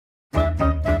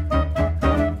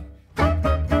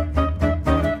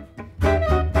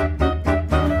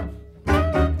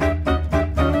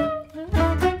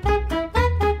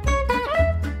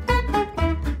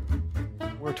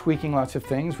tweaking lots of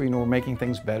things. We're making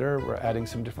things better. We're adding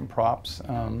some different props.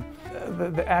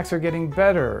 The acts are getting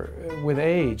better with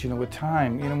age, with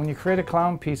time. When you create a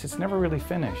clown piece, it's never really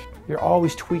finished. You're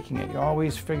always tweaking it. You're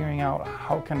always figuring out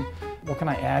what can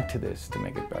I add to this to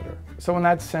make it better. So in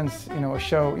that sense, a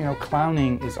show,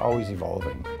 clowning is always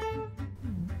evolving.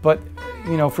 But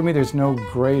for me, there's no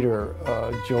greater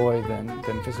joy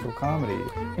than physical comedy.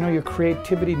 Your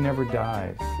creativity never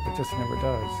dies. It just never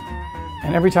does.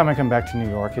 And every time I come back to New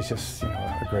York, it's just,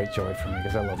 a great joy for me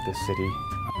because I love this city.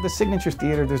 The Signature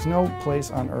Theater, there's no place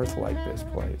on earth like this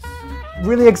place.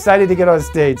 Really excited to get on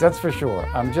stage, that's for sure.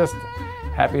 I'm just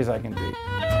happy as I can be.